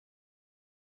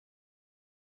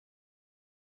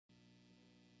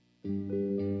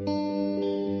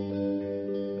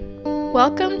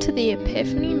Welcome to the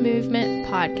Epiphany Movement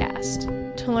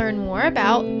podcast. To learn more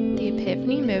about the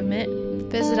Epiphany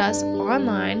Movement, visit us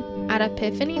online at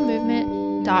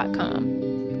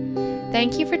epiphanymovement.com.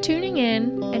 Thank you for tuning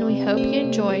in, and we hope you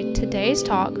enjoyed today's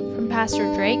talk from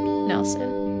Pastor Drake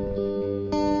Nelson.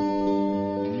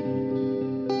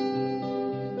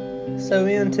 So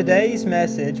in today's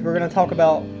message, we're going to talk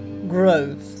about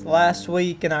growth. Last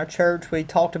week in our church, we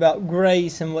talked about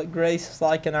grace and what grace is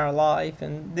like in our life.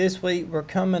 And this week, we're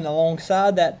coming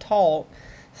alongside that talk,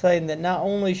 saying that not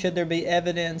only should there be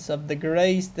evidence of the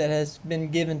grace that has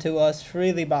been given to us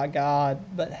freely by God,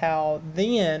 but how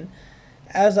then,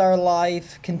 as our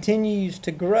life continues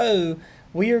to grow,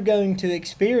 we are going to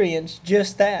experience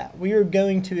just that. We are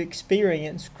going to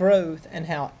experience growth, and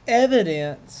how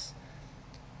evidence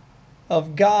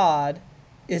of God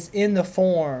is in the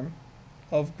form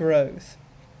of growth.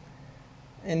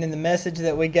 And in the message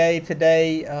that we gave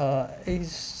today,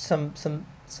 some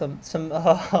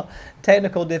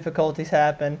technical difficulties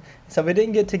happened, so we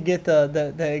didn't get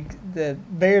the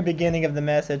very beginning of the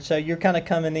message. So you're kind of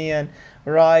coming in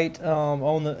right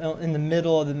in the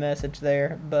middle of the message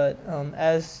there. But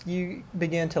as you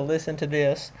begin to listen to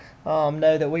this,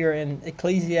 know that we are in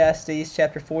Ecclesiastes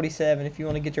chapter 47. If you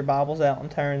want to get your Bibles out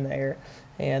and turn there.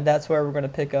 And that's where we're going to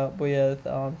pick up with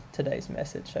today's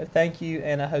message. So thank you,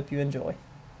 and I hope you enjoy.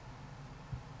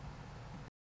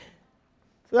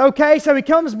 Okay, so he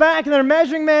comes back, and their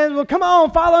measuring man, well, come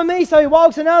on, follow me. So he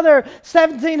walks another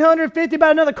 1,750,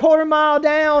 about another quarter mile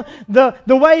down the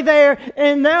way there.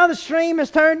 And now the stream has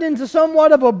turned into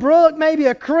somewhat of a brook, maybe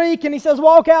a creek. And he says,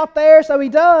 walk out there. So he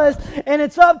does, and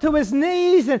it's up to his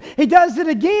knees. And he does it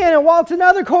again and walks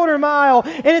another quarter mile,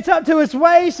 and it's up to his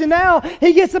waist. And now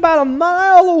he gets about a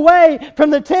mile away from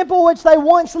the temple which they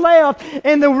once left.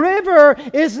 And the river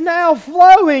is now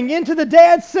flowing into the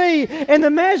Dead Sea. And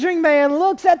the measuring man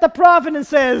looks at the prophet and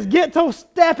says, get to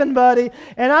stepping, buddy.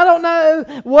 And I don't know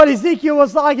what Ezekiel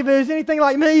was like, if it was anything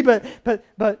like me, but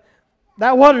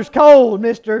that water's cold,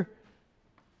 mister.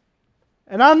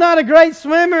 And I'm not a great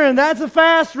swimmer, and that's a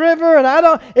fast river,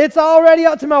 and it's already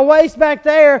up to my waist back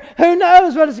there. Who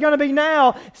knows what it's going to be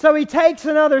now? So he takes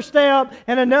another step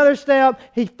and another step.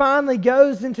 He finally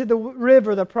goes into the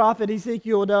river, the prophet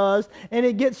Ezekiel does, and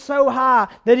it gets so high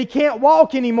that he can't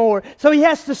walk anymore. So he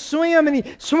has to swim, and he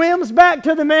swims back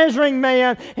to the measuring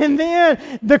man. And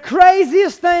then the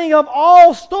craziest thing of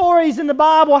all stories in the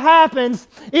Bible happens.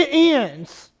 It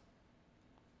ends.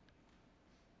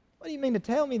 What do you mean to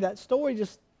tell me that story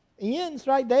just ends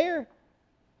right there?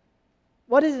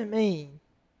 What does it mean?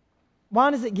 Why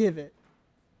does it give it?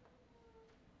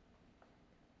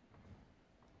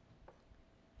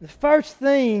 The first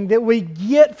thing that we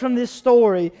get from this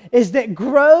story is that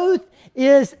growth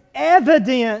is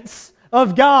evidence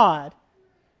of God.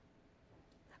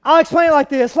 I'll explain it like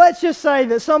this. Let's just say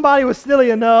that somebody was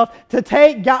silly enough to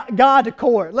take God to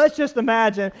court. Let's just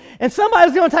imagine. And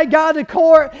somebody's going to take God to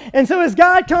court. And so as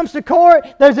God comes to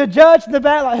court, there's a judge in the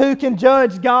back, like, who can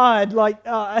judge God?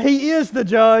 He is the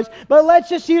judge. But let's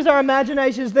just use our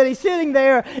imaginations that he's sitting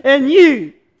there, and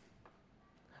you,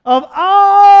 of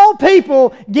all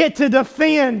people, get to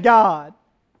defend God.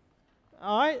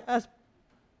 All right?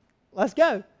 Let's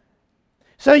go.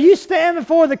 So you stand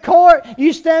before the court,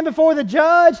 you stand before the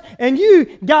judge, and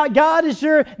you got God as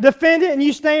your defendant, and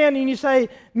you stand and you say,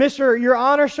 Mr. Your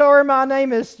Honor, sir, my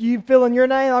name is, you fill in your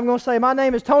name, I'm going to say, my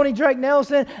name is Tony Drake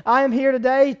Nelson. I am here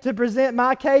today to present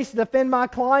my case, to defend my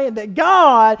client, that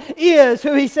God is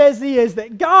who he says he is,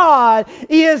 that God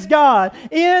is God.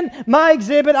 In my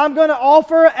exhibit, I'm going to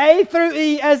offer A through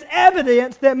E as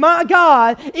evidence that my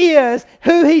God is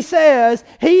who he says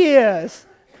he is.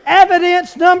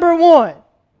 Evidence number one.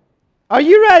 Are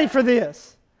you ready for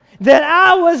this? That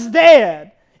I was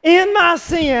dead in my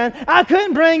sin. I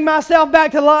couldn't bring myself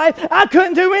back to life. I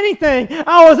couldn't do anything.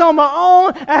 I was on my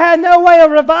own. I had no way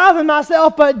of reviving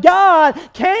myself, but God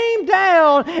came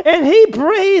down and he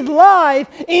breathed life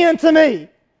into me.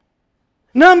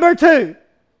 Number two,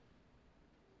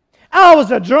 I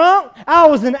was a drunk. I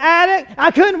was an addict.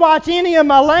 I couldn't watch any of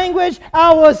my language.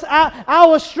 I was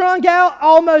strung out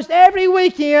almost every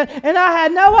weekend, and I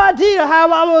had no idea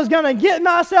how I was going to get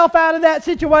myself out of that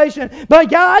situation. But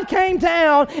God came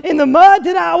down in the mud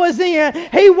that I was in.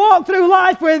 He walked through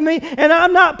life with me, and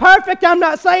I'm not perfect. I'm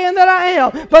not saying that I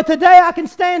am. But today I can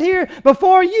stand here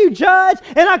before you, Judge,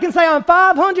 and I can say I'm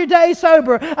 500 days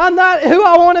sober. I'm not who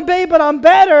I want to be, but I'm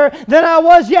better than I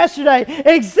was yesterday.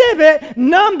 Exhibit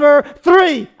number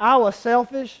 3, I was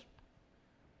selfish.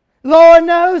 Lord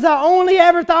knows I only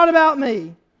ever thought about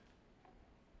me.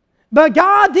 But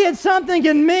God did something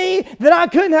in me that I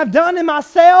couldn't have done in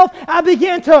myself. I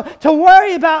began to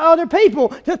worry about other people,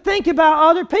 to think about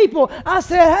other people. I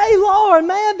said, hey, Lord,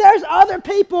 man, there's other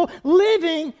people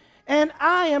living, and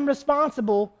I am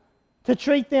responsible to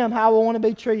treat them how I want to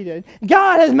be treated.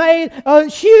 God has made a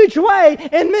huge way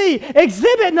in me.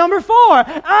 Exhibit number 4.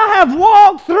 I have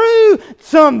walked through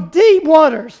some deep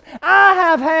waters. I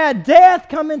have had death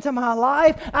come into my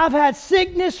life. I've had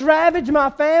sickness ravage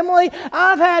my family.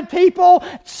 I've had people,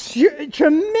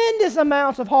 tremendous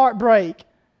amounts of heartbreak.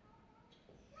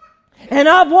 And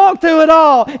I've walked through it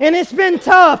all, and it's been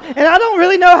tough, and I don't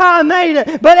really know how I made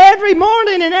it. But every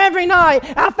morning and every night,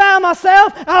 I found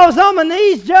myself, I was on my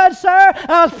knees, Judge, sir.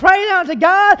 I was praying out to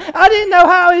God. I didn't know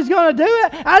how He was going to do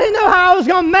it. I didn't know how I was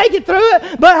going to make it through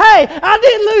it. But hey, I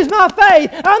didn't lose my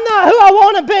faith. I'm not who I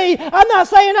want to be. I'm not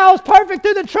saying I was perfect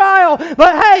through the trial.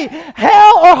 But hey,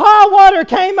 hell or high water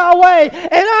came my way,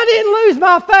 and I didn't lose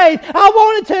my faith. I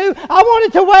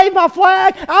wanted to wave my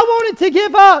flag. I wanted to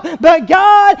give up. But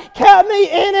God kept me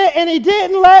in it, and He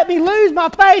didn't let me lose my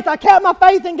faith. I kept my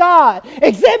faith in God.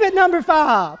 Exhibit number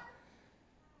 5.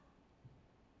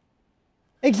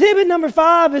 Exhibit number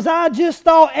 5 is I just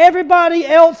thought everybody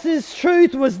else's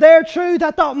truth was their truth.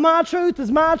 I thought my truth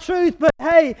was my truth. But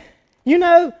hey, you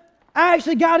know, I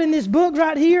actually got in this book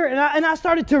right here, and I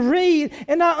started to read,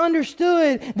 and I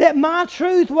understood that my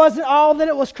truth wasn't all that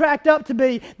it was cracked up to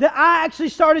be, that I actually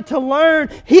started to learn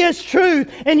His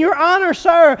truth. And Your Honor,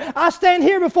 sir, I stand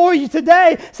here before you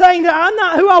today saying that I'm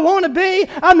not who I want to be.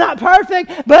 I'm not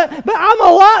perfect, but I'm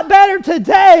a lot better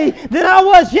today than I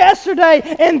was yesterday,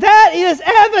 and that is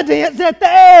evidence that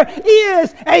there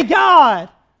is a God.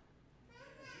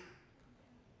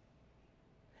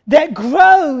 That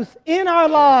growth in our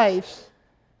lives,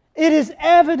 it is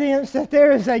evidence that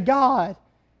there is a God.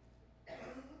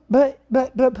 But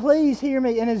please hear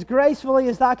me, and as gracefully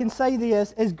as I can say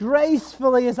this,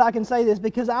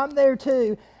 because I'm there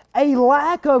too, a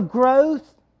lack of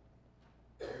growth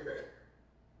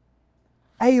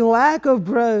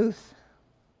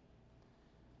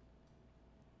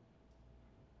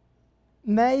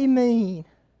may mean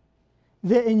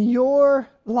that in your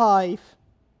life,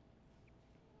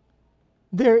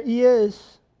 there is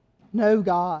no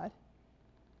God.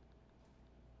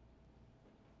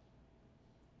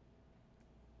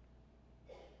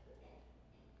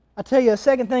 I tell you, a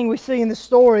second thing we see in the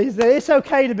story is that it's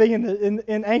okay to be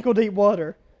in ankle-deep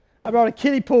water. I brought a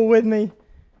kiddie pool with me.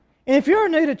 And if you're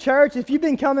new to church, if you've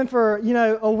been coming for,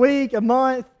 a week, a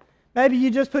month, maybe you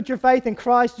just put your faith in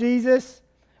Christ Jesus.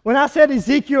 When I said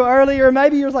Ezekiel earlier,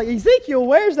 maybe you was like, Ezekiel,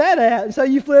 where's that at? And so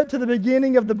you flip to the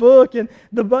beginning of the book and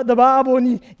the Bible, and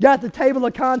you got the table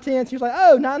of contents. You're like,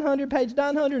 page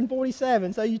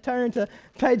 947. So you turn to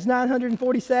page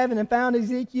 947 and found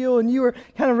Ezekiel, and you were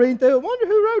kind of reading through it. Wonder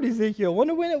who wrote Ezekiel.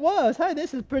 Wonder when it was. Hey,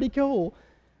 this is pretty cool.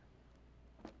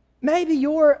 Maybe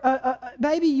you're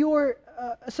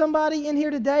somebody in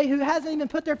here today who hasn't even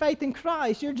put their faith in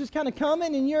Christ. You're just kind of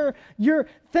coming and you're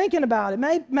thinking about it.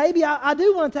 Maybe I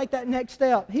do want to take that next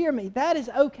step. Hear me. That is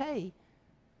okay.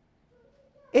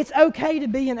 It's okay to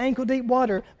be in ankle-deep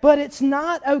water, but it's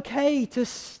not okay to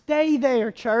stay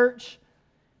there, church.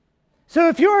 So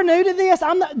if you're new to this,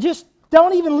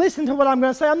 don't even listen to what I'm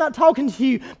going to say. I'm not talking to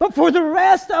you. But for the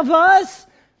rest of us,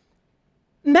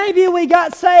 maybe we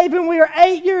got saved when we were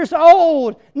 8 years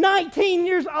old, 19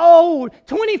 years old,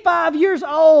 25 years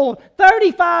old,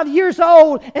 35 years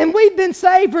old, and we've been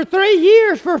saved for 3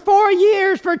 years, for 4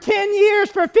 years, for 10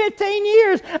 years, for 15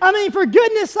 years. I mean, for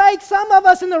goodness sake, some of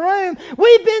us in the room,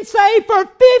 we've been saved for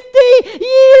 50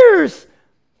 years,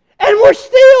 and we're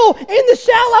still in the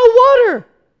shallow water.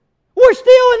 We're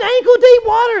still in ankle-deep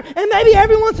water, and maybe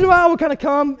every once in a while we'll kind of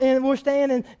come and we'll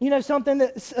stand in, something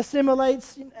that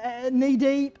assimilates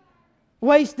knee-deep,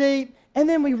 waist-deep, and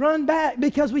then we run back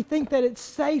because we think that it's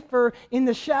safer in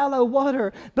the shallow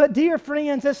water. But dear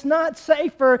friends, it's not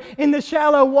safer in the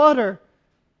shallow water.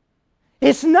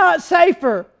 It's not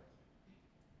safer.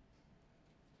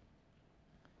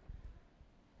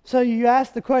 So you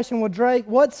ask the question, well, Drake,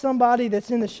 what's somebody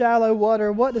that's in the shallow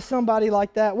water? What does somebody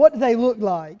like that, what do they look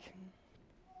like?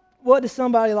 What does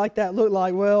somebody like that look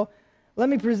like? Well, let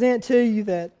me present to you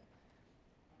that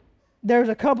there's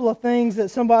a couple of things that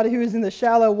somebody who is in the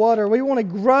shallow water, we want to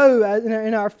grow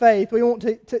in our faith. We want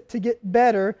to get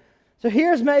better. So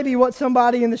here's maybe what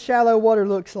somebody in the shallow water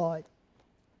looks like.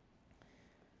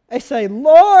 They say,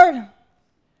 Lord,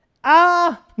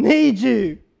 I need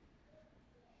you.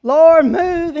 Lord,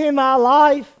 move in my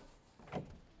life.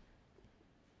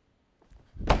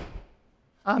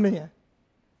 I'm in.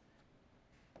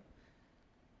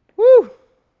 Woo!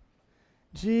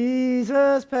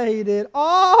 Jesus paid it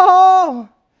all.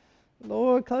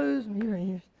 Lord, close your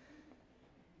ears.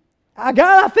 God,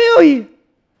 I feel you.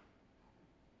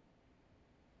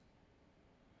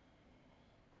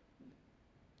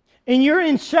 And you're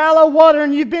in shallow water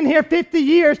and you've been here 50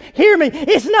 years, hear me,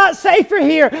 it's not safer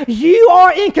here. You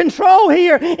are in control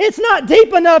here. It's not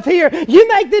deep enough here. You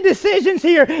make the decisions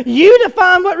here. You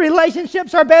define what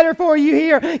relationships are better for you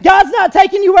here. God's not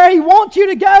taking you where He wants you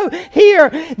to go here.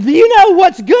 You know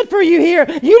what's good for you here.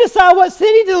 You decide what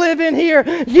city to live in here.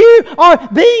 You are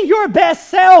being your best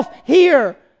self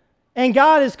here. And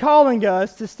God is calling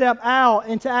us to step out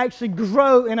and to actually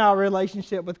grow in our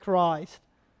relationship with Christ.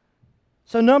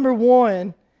 So number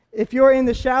one, if you're in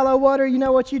the shallow water, you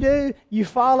know what you do? You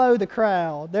follow the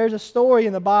crowd. There's a story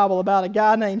in the Bible about a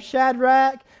guy named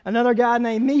Shadrach, another guy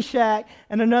named Meshach,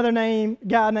 and another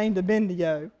guy named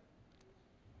Abednego.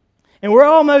 And we're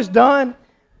almost done.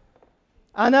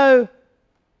 I know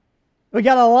we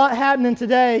got a lot happening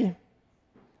today.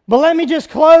 But let me just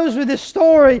close with this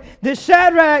story that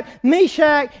Shadrach,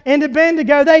 Meshach, and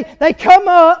Abednego, they come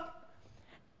up.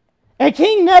 And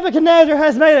King Nebuchadnezzar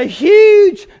has made a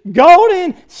huge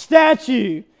golden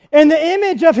statue in the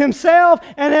image of himself.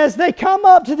 And as they come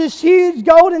up to this huge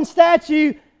golden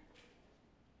statue,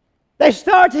 they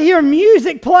start to hear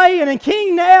music playing. And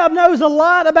King Neb knows a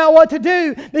lot about what to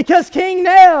do, because King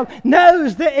Neb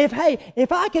knows that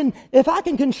if I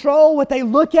can control what they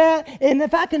look at, and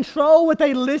if I control what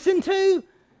they listen to,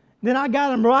 then I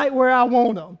got them right where I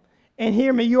want them. And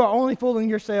hear me, you are only fooling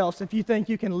yourselves if you think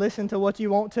you can listen to what you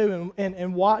want to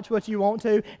and watch what you want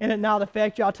to and it not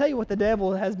affect you. I'll tell you what the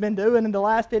devil has been doing in the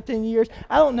last 15 years.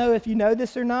 I don't know if you know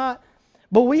this or not,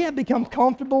 but we have become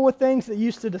comfortable with things that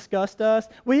used to disgust us.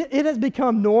 It has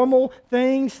become normal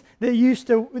things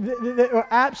that are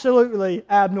absolutely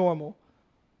abnormal.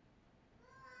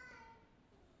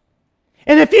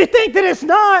 And if you think that it's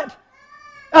not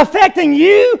affecting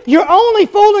you, you're only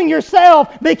fooling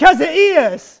yourself, because it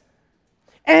is.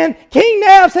 And King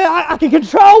Neb said, I can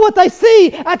control what they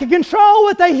see. I can control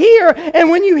what they hear. And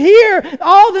when you hear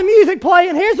all the music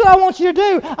playing, here's what I want you to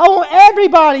do. I want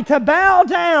everybody to bow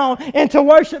down and to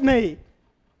worship me.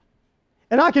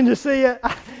 And I can just see it.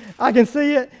 I can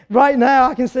see it right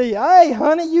now. I can see, hey,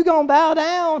 honey, you going to bow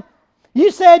down? You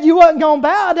said you wasn't going to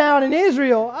bow down in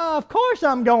Israel. Of course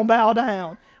I'm going to bow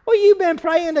down. Well, you've been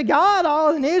praying to God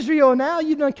all in Israel. Now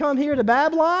you're going to come here to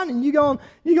Babylon and you're going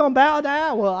to bow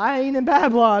down. Well, I ain't in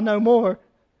Babylon no more.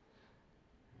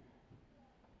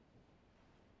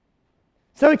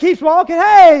 So he keeps walking.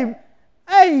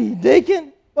 Hey,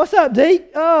 deacon. What's up, Deke?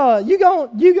 You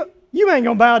ain't going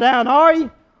to bow down, are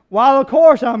you? Well, of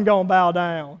course I'm going to bow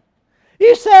down.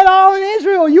 You said all in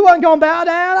Israel you wasn't going to bow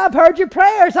down. I've heard your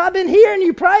prayers. I've been hearing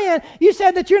you praying. You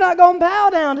said that you're not going to bow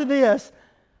down to this.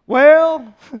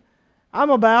 Well, I'm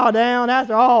going to bow down.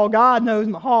 After all, God knows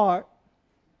my heart.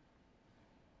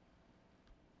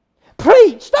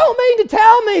 Preach. Don't mean to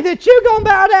tell me that you're going to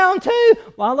bow down too.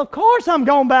 Well, of course I'm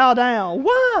going to bow down.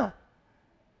 Why?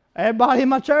 Everybody in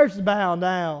my church is bowing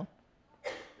down.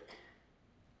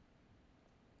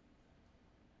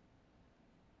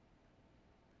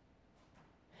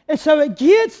 And so it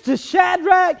gets to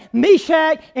Shadrach,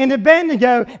 Meshach, and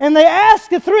Abednego, and they ask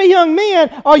the three young men,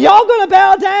 are y'all going to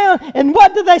bow down? And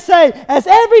what did they say? As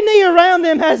every knee around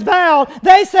them has bowed,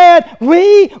 they said,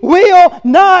 we will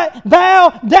not bow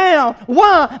down.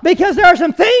 Why? Because there are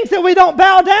some things that we don't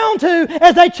bow down to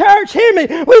as a church. Hear me.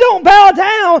 We don't bow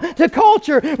down to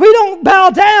culture. We don't bow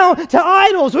down to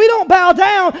idols. We don't bow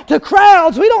down to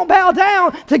crowds. We don't bow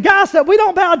down to gossip. We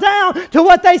don't bow down to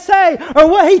what they say or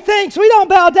what he thinks. We don't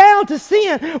bow down to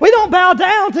sin. We don't bow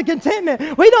down to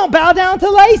contentment. We don't bow down to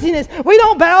laziness. We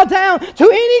don't bow down to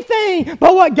anything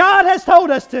but what God has told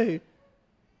us to.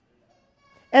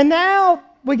 And now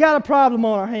we got a problem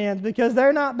on our hands because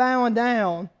they're not bowing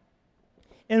down.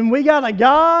 And we got a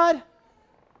God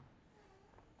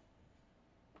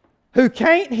who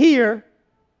can't hear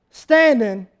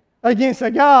standing against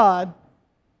a God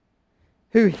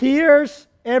who hears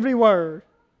every word.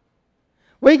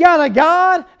 We got a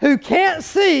God who can't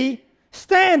see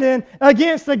standing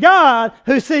against a God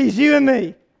who sees you and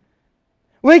me.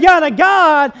 We got a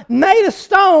God made of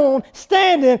stone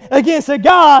standing against a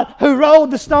God who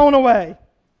rolled the stone away.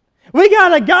 We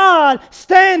got a God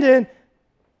standing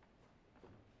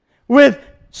with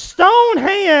stone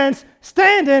hands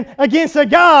standing against a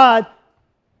God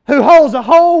who holds the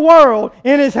whole world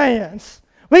in his hands.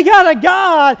 We got a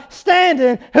God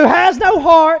standing who has no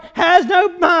heart, has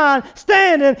no mind,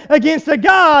 standing against a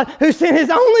God who sent His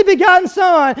only begotten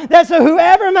Son, that so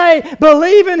whoever may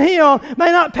believe in Him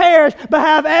may not perish but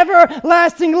have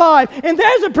everlasting life. And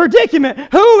there's a predicament.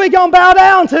 Who are we going to bow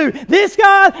down to? This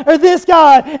God or this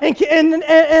God?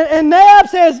 And Nab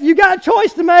says, you got a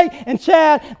choice to make. And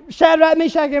Shadrach,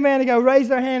 Meshach, and Abednego raise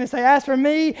their hand and say, as for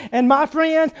me and my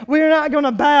friends, we're not going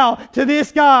to bow to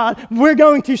this God. We're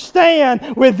going to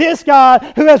stand with this God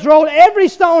who has rolled every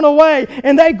stone away.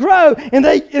 And they grow, and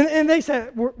they say,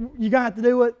 you're going to have to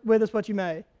do with us what you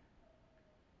may.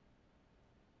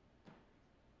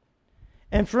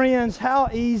 And friends, how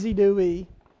easy do we,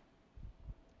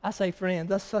 I say friends,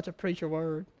 that's such a preacher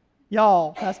word.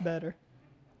 Y'all, that's better.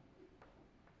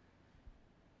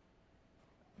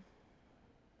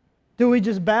 Do we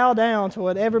just bow down to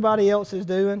what everybody else is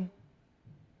doing?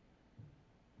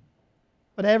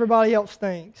 What everybody else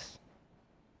thinks?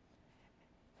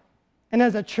 And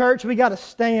as a church, we got to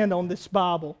stand on this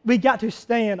Bible. We got to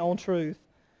stand on truth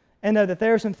and know that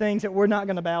there are some things that we're not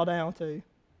going to bow down to.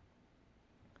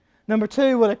 Number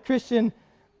two, what a Christian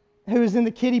who is in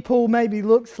the kiddie pool maybe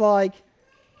looks like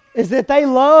is that they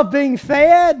love being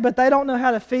fed, but they don't know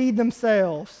how to feed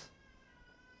themselves.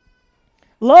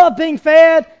 Love being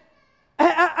fed.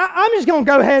 I'm just going to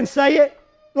go ahead and say it.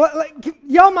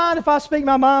 Y'all mind if I speak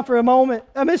my mind for a moment?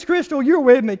 Miss Crystal, you're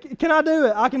with me. Can I do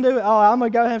it? I can do it. Oh, I'm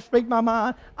going to go ahead and speak my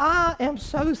mind. I am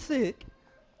so sick.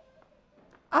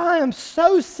 I am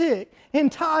so sick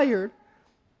and tired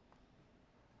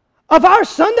of our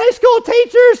Sunday school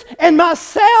teachers and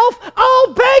myself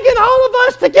all begging all of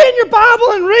us to get in your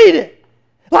Bible and read it.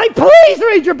 Like, please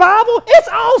read your Bible. It's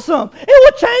awesome. It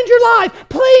will change your life.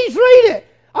 Please read it.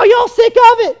 Are y'all sick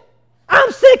of it? I'm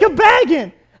sick of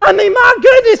begging. I mean, my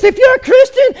goodness, if you're a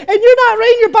Christian and you're not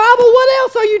reading your Bible, what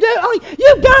else are you doing?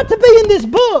 You've got to be in this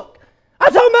book.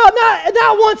 I'm talking about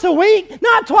not once a week,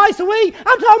 not twice a week.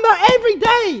 I'm talking about every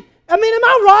day. I mean, am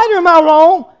I right or am I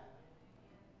wrong?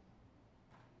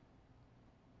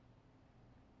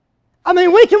 I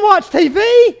mean, we can watch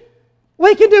TV.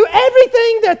 We can do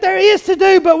everything that there is to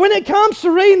do, but when it comes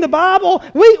to reading the Bible,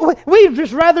 we'd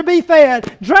just rather be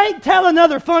fed. Drake, tell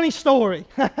another funny story.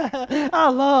 I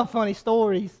love funny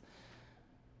stories.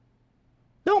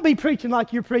 Don't be preaching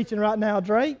like you're preaching right now,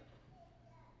 Drake.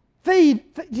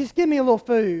 Just give me a little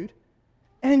food.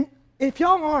 And if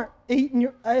y'all aren't eating,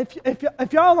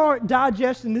 if y'all aren't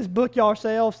digesting this book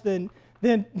yourselves, then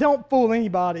don't fool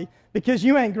anybody because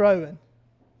you ain't growing.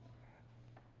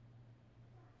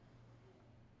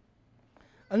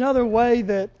 Another way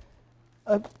that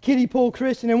a kiddie pool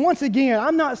Christian, and once again,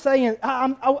 I'm not saying,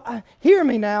 hear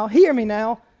me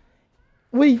now.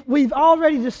 We've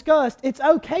already discussed it's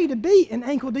okay to be in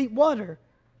ankle-deep water,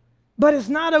 but it's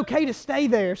not okay to stay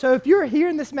there. So if you're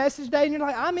hearing this message today and you're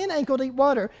like, I'm in ankle-deep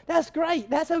water, that's great,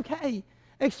 that's okay.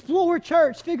 Explore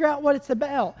church, figure out what it's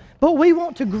about. But we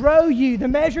want to grow you. The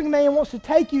measuring man wants to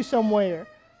take you somewhere.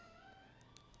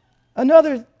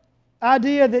 Another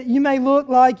idea that you may look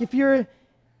like if you're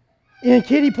in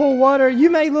kiddie pool water, you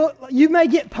may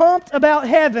get pumped about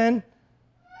heaven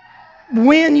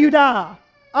when you die.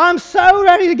 I'm so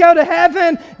ready to go to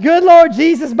heaven. Good Lord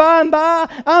Jesus, by and by.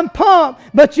 I'm pumped.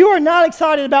 But you are not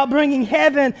excited about bringing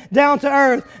heaven down to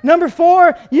earth. Number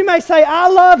 4, you may say, I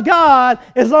love God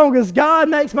as long as God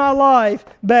makes my life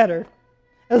better.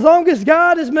 As long as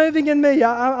God is moving in me,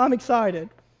 I'm excited.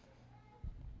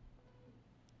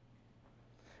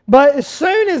 But as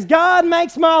soon as God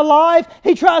makes my life,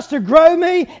 He tries to grow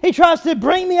me. He tries to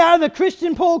bring me out of the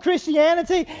Christian pool,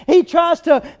 Christianity. He tries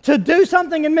to do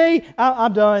something in me.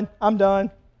 I'm done. I'm done.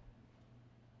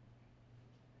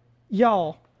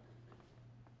 Y'all,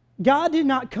 God did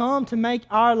not come to make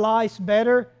our lives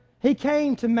better. He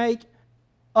came to make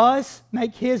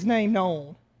His name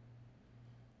known.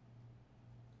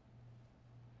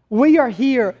 We are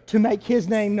here to make His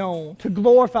name known, to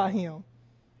glorify Him.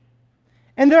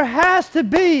 And there has to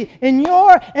be in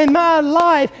your and my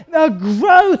life a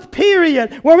growth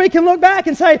period where we can look back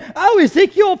and say, oh,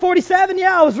 Ezekiel 47,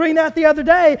 yeah, I was reading that the other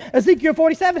day. Ezekiel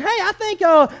 47, hey, I think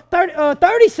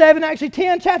 37, actually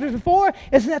 10 chapters before,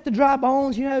 isn't that the dry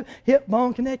bones, hip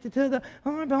bone connected to the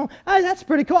arm bone? Hey, that's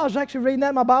pretty cool. I was actually reading that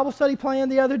in my Bible study plan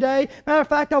the other day. Matter of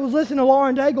fact, I was listening to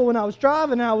Lauren Daigle when I was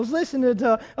driving, and I was listening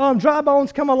to Dry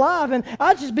Bones Come Alive, and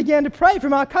I just began to pray for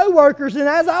my coworkers, and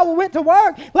as I went to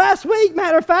work last week,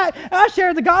 matter of fact, I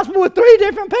shared the gospel with 3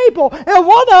 different people, and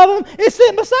one of them is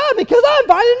sitting beside me because I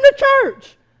invited him to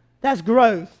church. That's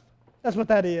growth. That's what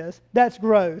that is. That's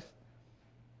growth.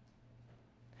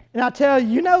 And I tell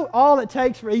you, all it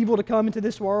takes for evil to come into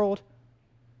this world?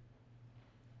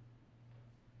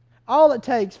 all it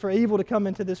takes for evil to come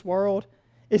into this world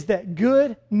is that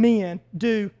good men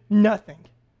do nothing.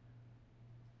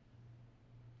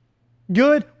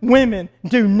 Good women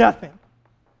do nothing.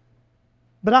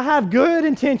 But I have good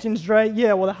intentions, Drake.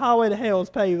 Yeah, well, the highway to hell is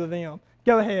paved with them.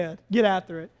 Go ahead. Get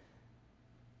after it.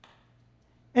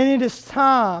 And it is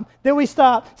time that we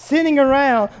stop sitting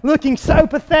around looking so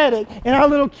pathetic in our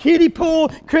little kiddie pool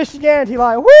Christianity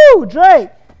like, woo, Drake,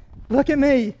 look at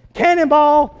me,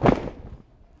 cannonball.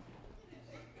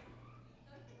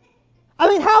 I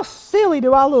mean, how silly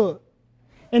do I look?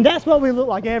 And that's what we look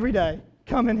like every day,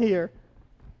 coming here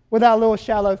with our little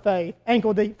shallow faith,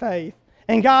 ankle-deep faith.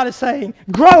 And God is saying,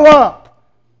 grow up.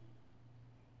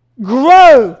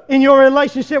 Grow in your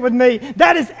relationship with me.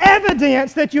 That is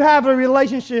evidence that you have a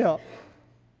relationship.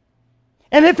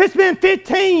 And if it's been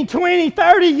 15, 20,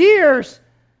 30 years,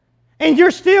 and you're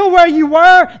still where you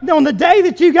were on the day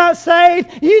that you got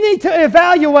saved, you need to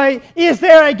evaluate, is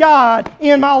there a God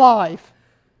in my life?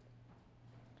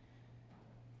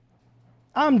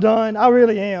 I'm done. I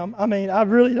really am. I mean, I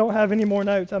really don't have any more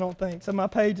notes, I don't think. So my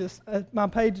page is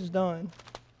done.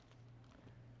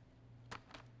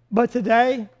 But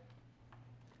today,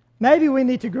 maybe we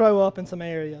need to grow up in some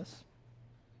areas.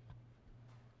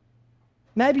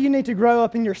 Maybe you need to grow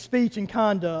up in your speech and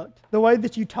conduct, the way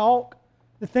that you talk,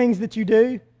 the things that you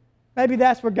do. Maybe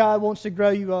that's where God wants to grow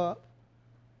you up.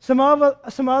 Some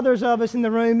others of us in the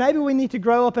room, maybe we need to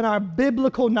grow up in our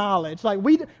biblical knowledge. Like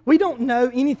we don't know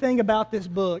anything about this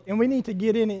book, and we need to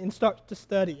get in it and start to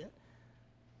study it.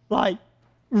 Like,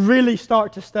 really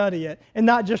start to study it, and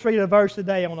not just read a verse a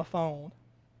day on a phone.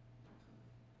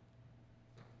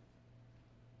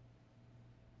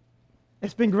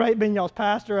 It's been great being y'all's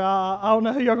pastor. I don't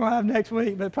know who you're going to have next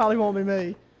week, but it probably won't be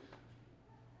me.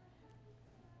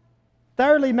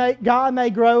 Thirdly, God may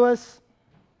grow us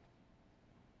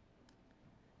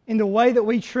in the way that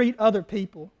we treat other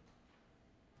people,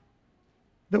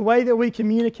 the way that we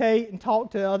communicate and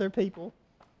talk to other people.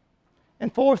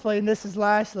 And fourthly, and this is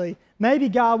lastly, maybe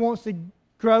God wants to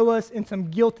grow us in some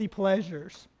guilty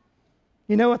pleasures.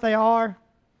 You know what they are?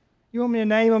 You want me to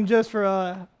name them just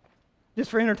for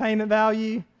entertainment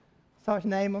value? Start to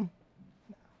name them.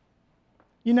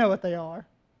 You know what they are.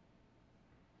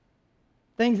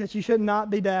 Things that you should not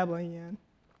be dabbling in.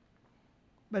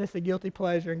 But it's a guilty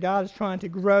pleasure, and God is trying to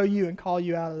grow you and call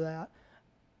you out of that.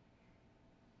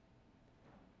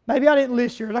 Maybe I didn't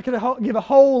list yours. I could give a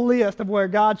whole list of where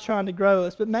God's trying to grow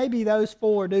us, but maybe those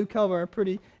four do cover a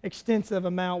pretty extensive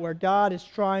amount where God is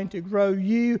trying to grow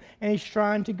you and He's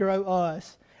trying to grow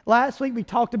us. Last week we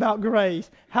talked about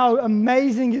grace. How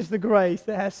amazing is the grace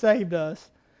that has saved us.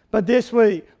 But this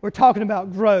week we're talking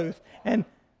about growth. And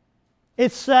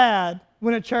it's sad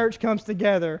when a church comes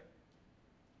together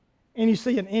and you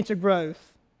see an inch of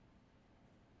growth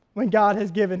when God has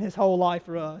given His whole life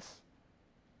for us.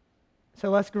 So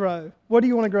let's grow. What do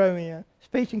you want to grow in?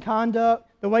 Speech and conduct,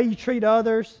 the way you treat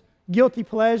others, guilty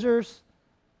pleasures,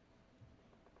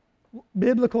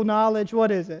 biblical knowledge, what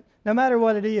is it? No matter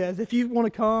what it is, if you want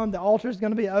to come, the altar is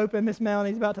going to be open. Miss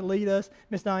Melanie's about to lead us.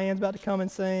 Miss Diane's about to come and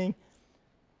sing.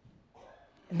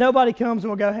 If nobody comes,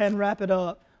 we'll go ahead and wrap it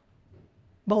up.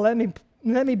 But let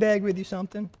me beg with you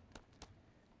something.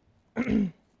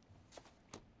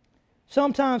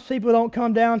 Sometimes people don't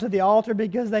come down to the altar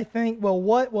because they think, well,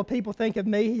 what will people think of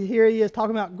me? Here he is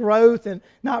talking about growth and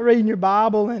not reading your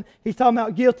Bible, and he's talking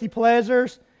about guilty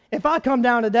pleasures. If I come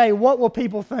down today, what will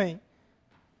people think?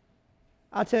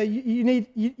 I tell you,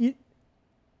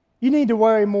 you need to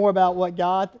worry more about what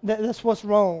God, that's what's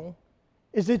wrong,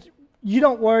 is that you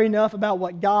don't worry enough about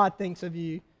what God thinks of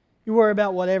you. You worry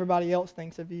about what everybody else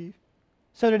thinks of you.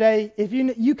 So today, if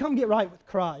you come get right with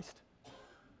Christ,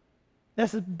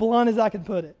 that's as blunt as I can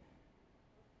put it.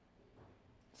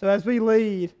 So as we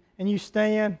lead and you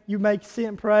stand, you may sit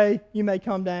and pray, you may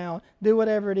come down, do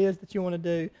whatever it is that you want to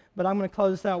do. But I'm going to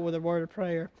close this out with a word of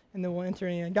prayer, and then we'll enter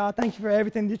in. God, thank you for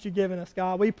everything that you've given us,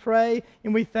 God. We pray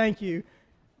and we thank you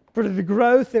for the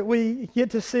growth that we get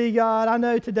to see, God. I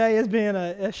know today has been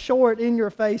a short,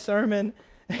 in-your-face sermon,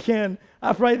 and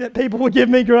I pray that people will give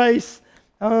me grace.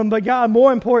 But God,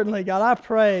 more importantly, God,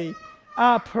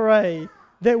 I pray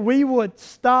that we would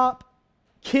stop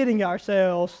kidding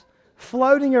ourselves,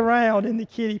 floating around in the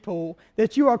kiddie pool,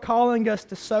 that you are calling us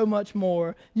to so much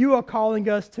more. You are calling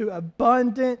us to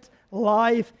abundant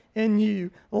life in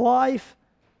you, life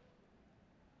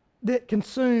that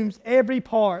consumes every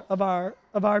part of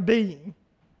our being,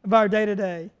 of our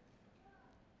day-to-day.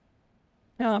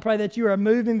 And I pray that you are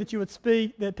moving, that you would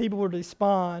speak, that people would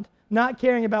respond, not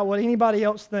caring about what anybody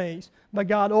else thinks, but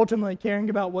God, ultimately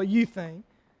caring about what you think.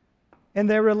 in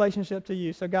their relationship to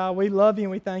you. So, God, we love you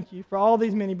and we thank you for all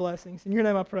these many blessings. In your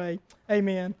name I pray.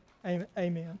 Amen.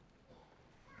 Amen.